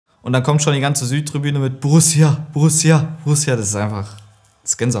Und dann kommt schon die ganze Südtribüne mit Borussia, Borussia, Borussia. Das ist einfach,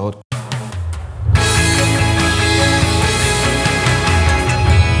 das ist Gänsehaut.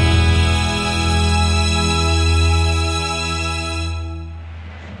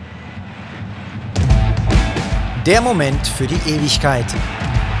 Der Moment für die Ewigkeit.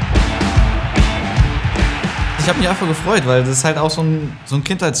 Ich habe mich einfach gefreut, weil das ist halt auch so ein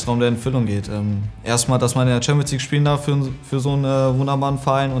Kindheitstraum, der in Erfüllung geht. Erstmal, dass man in der Champions League spielen darf für so einen wunderbaren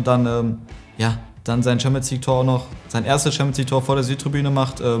Verein und dann, dann sein Champions League-Tor auch noch, sein erstes Champions League-Tor vor der Südtribüne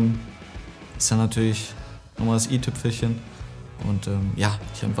macht, ist dann natürlich nochmal das i-Tüpfelchen. Und ich hab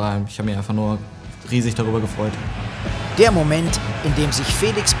mich einfach nur riesig darüber gefreut. Der Moment, in dem sich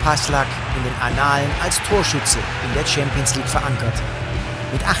Felix Passlack in den Annalen als Torschütze in der Champions League verankert.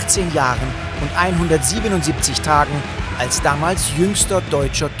 Mit 18 Jahren und 177 Tagen als damals jüngster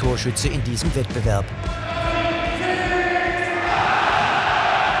deutscher Torschütze in diesem Wettbewerb.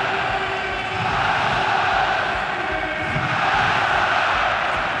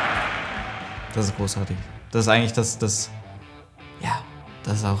 Das ist großartig. Das ist eigentlich das ist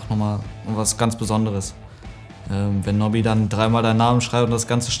auch nochmal was ganz Besonderes. Wenn Nobby dann dreimal deinen Namen schreit und das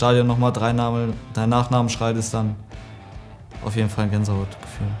ganze Stadion nochmal deinen Nachnamen schreit, ist dann auf jeden Fall ein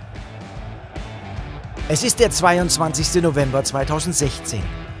Gänsehautgefühl. Es ist der 22. November 2016.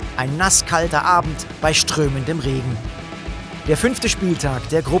 Ein nasskalter Abend bei strömendem Regen. Der 5. Spieltag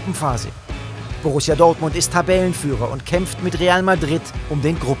der Gruppenphase. Borussia Dortmund ist Tabellenführer und kämpft mit Real Madrid um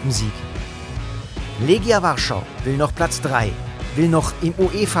den Gruppensieg. Legia Warsaw will noch Platz 3, will noch im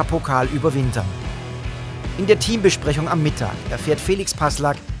UEFA-Pokal überwintern. In der Teambesprechung am Mittag erfährt Felix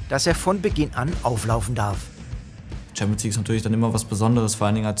Passlack, dass er von Beginn an auflaufen darf. Champions League ist natürlich dann immer was Besonderes, vor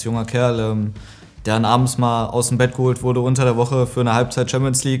allen Dingen als junger Kerl, der dann abends mal aus dem Bett geholt wurde unter der Woche für eine Halbzeit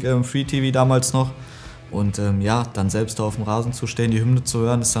Champions League, Free TV damals noch. Und dann selbst da auf dem Rasen zu stehen, die Hymne zu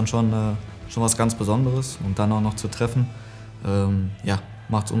hören, ist dann schon was ganz Besonderes. Und dann auch noch zu treffen,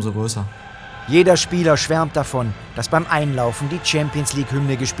 macht es umso größer. Jeder Spieler schwärmt davon, dass beim Einlaufen die Champions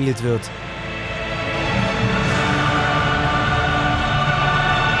League-Hymne gespielt wird.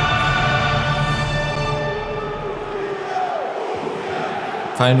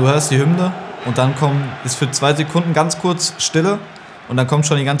 Vor allem, du hörst die Hymne und dann ist für 2 Sekunden ganz kurz Stille und dann kommt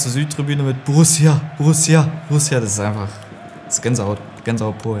schon die ganze Südtribüne mit Borussia, Borussia, Borussia. Das ist einfach, das ist Gänsehaut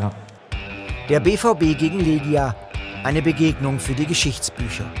pur, ja. Der BVB gegen Legia, eine Begegnung für die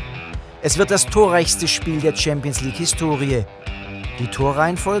Geschichtsbücher. Es wird das torreichste Spiel der Champions League-Historie. Die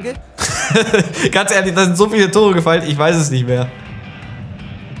Torreihenfolge? Ganz ehrlich, da sind so viele Tore gefallen, ich weiß es nicht mehr.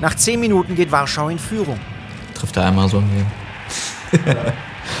 Nach 10 Minuten geht Warschau in Führung. Trifft er einmal so im Leben.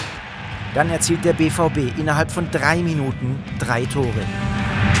 Dann erzielt der BVB innerhalb von 3 Minuten 3 Tore.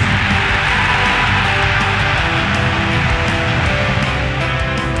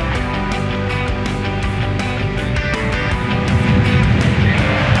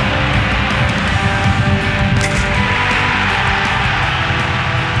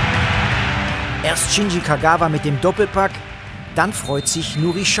 Erst Shinji Kagawa mit dem Doppelpack, dann freut sich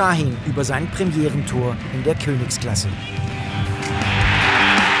Nuri Sahin über sein Premierentor in der Königsklasse.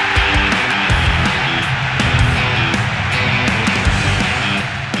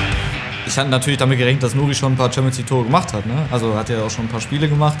 Ich hatte natürlich damit gerechnet, dass Nuri schon ein paar Champions League Tore gemacht hat. Ne? Also hat er auch schon ein paar Spiele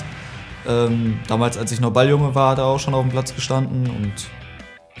gemacht. Damals, als ich noch Balljunge war, hat er auch schon auf dem Platz gestanden. Und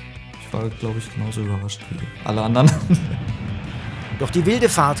ich war, glaube ich, genauso überrascht wie alle anderen. Doch die wilde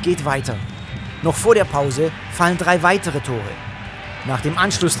Fahrt geht weiter. Noch vor der Pause fallen 3 weitere Tore. Nach dem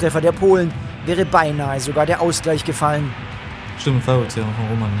Anschlusstreffer der Polen wäre beinahe sogar der Ausgleich gefallen. Stimmt, Fallrückzieher noch von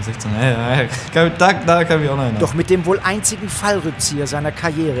Roman im 16. Da kann ich auch noch erinnern. Doch mit dem wohl einzigen Fallrückzieher seiner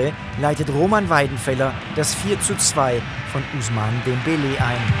Karriere leitet Roman Weidenfeller das 4:2 von Ousmane Dembélé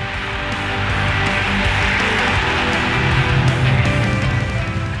ein.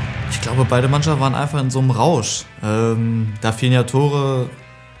 Ich glaube, beide Mannschaften waren einfach in so einem Rausch. Da fielen ja Tore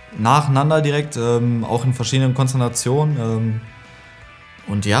nacheinander direkt, auch in verschiedenen Konstellationen.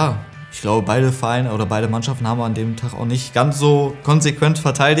 Und ja, ich glaube, beide Vereine oder beide Mannschaften haben an dem Tag auch nicht ganz so konsequent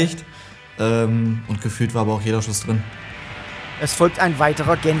verteidigt. Und gefühlt war aber auch jeder Schuss drin. Es folgt ein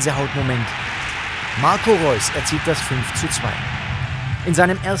weiterer Gänsehautmoment. Marco Reus erzielt das 5:2. In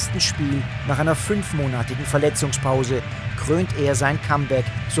seinem ersten Spiel nach einer 5-monatigen Verletzungspause krönt er sein Comeback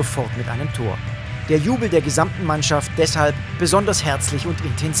sofort mit einem Tor. Der Jubel der gesamten Mannschaft deshalb besonders herzlich und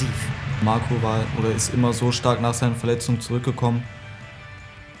intensiv. Marco ist immer so stark nach seiner Verletzung zurückgekommen.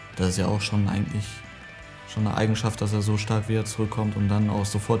 Das ist ja auch schon eigentlich eine Eigenschaft, dass er so stark wieder zurückkommt und dann auch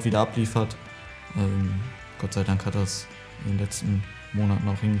sofort wieder abliefert. Gott sei Dank hat er es in den letzten Monaten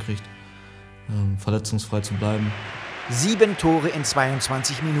auch hingekriegt, verletzungsfrei zu bleiben. 7 Tore in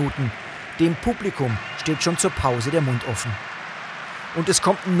 22 Minuten. Dem Publikum steht schon zur Pause der Mund offen. Und es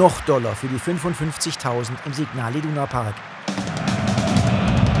kommt noch doller für die 55.000 im Signal Iduna Park.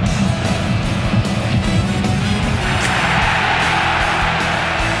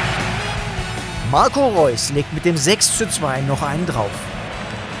 Marco Reus legt mit dem 6:2 noch einen drauf.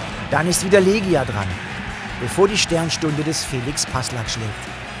 Dann ist wieder Legia dran, bevor die Sternstunde des Felix Passlack schlägt.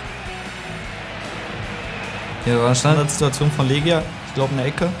 Ja, war eine Standardsituation von Legia, ich glaube eine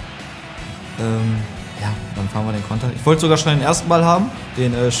Ecke. Ja, dann fahren wir den Konter. Ich wollte sogar schon den ersten Ball haben,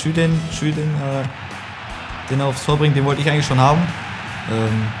 den Schüden, den er aufs Tor bringt, den wollte ich eigentlich schon haben.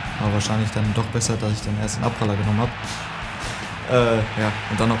 Aber wahrscheinlich dann doch besser, dass ich den ersten Abpraller genommen habe. Ja,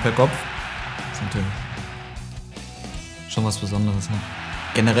 und dann noch per Kopf. Das ist natürlich schon was Besonderes. Ja.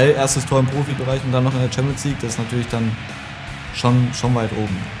 Generell erstes Tor im Profibereich und dann noch in der Champions League, das ist natürlich dann schon weit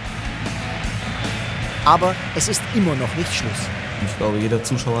oben. Aber es ist immer noch nicht Schluss. Ich glaube, jeder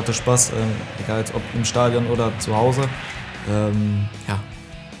Zuschauer hatte Spaß, egal jetzt ob im Stadion oder zu Hause. Ja,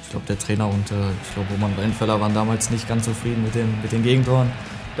 ich glaube, der Trainer und ich glaube, Roman Weidenfeller waren damals nicht ganz zufrieden mit den Gegentoren.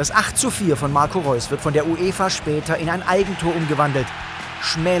 Das 8:4 von Marco Reus wird von der UEFA später in ein Eigentor umgewandelt,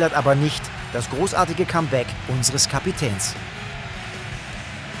 schmälert aber nicht das großartige Comeback unseres Kapitäns.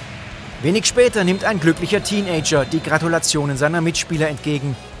 Wenig später nimmt ein glücklicher Teenager die Gratulationen seiner Mitspieler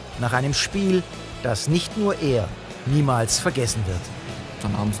entgegen, nach einem Spiel, das nicht nur er niemals vergessen wird.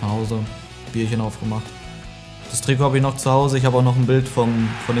 Dann abends nach Hause, Bierchen aufgemacht. Das Trikot habe ich noch zu Hause. Ich habe auch noch ein Bild von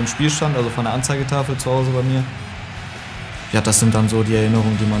dem Spielstand, also von der Anzeigetafel zu Hause bei mir. Ja, das sind dann so die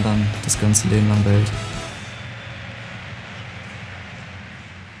Erinnerungen, die man dann das ganze Leben lang behält.